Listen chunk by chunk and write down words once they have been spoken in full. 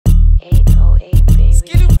808, baby.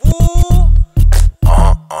 Skilly woo.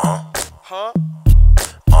 Huh?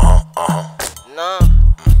 Nah.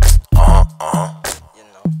 You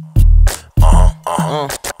know.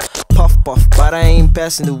 Puff puff, but I ain't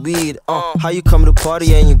passing the weed. How you come to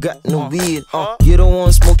party and you got no weed? You don't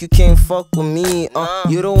want smoke, you can't fuck with me.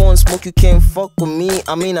 You don't want smoke, you can't fuck with me.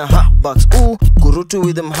 I'm in a hot box, ooh, Kurutu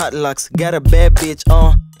with them hot locks. Got a bad bitch,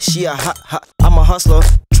 she a hot. I'm a hustler,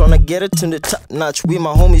 tryna get it to the top notch. We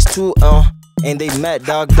my homies too, and they mad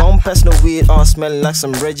dog. Don't pass no weed, smelling like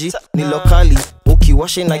some Reggie. Ni locally, okay,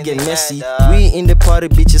 washing I get messy. We in the party,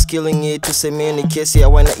 bitches killing it. To say me in the Casey, I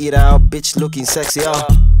wanna eat out, bitch looking sexy,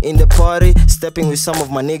 In the party, stepping with some of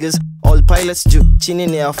my niggas. All pilots do,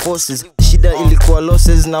 chinning Air Forces. Shida ilikuwa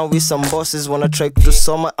losses, now we some bosses. Wanna try to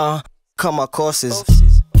summer, come our courses.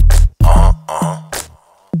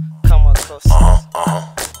 Come our courses.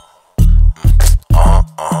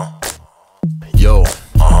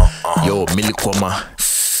 Yo, milikoma.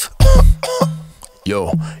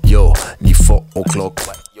 Yo, ni 4 o'clock.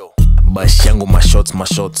 Bash yangu my shots.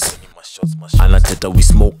 Anateta, we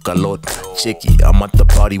smoke a lot. Checky, I'm at the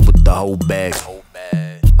party with the whole bag.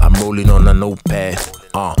 I'm rolling on a notepad.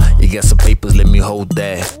 You got some papers, let me hold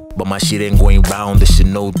that. But my shit ain't going round, they should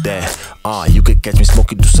know that. You could catch me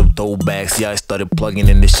smoking through some throwbacks. Yeah, I started plugging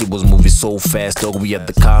and the shit was moving so fast. Dog, we at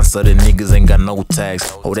the concert and niggas ain't got no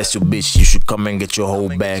tags. Oh, that's your bitch, you should come and get your whole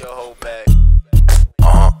bag.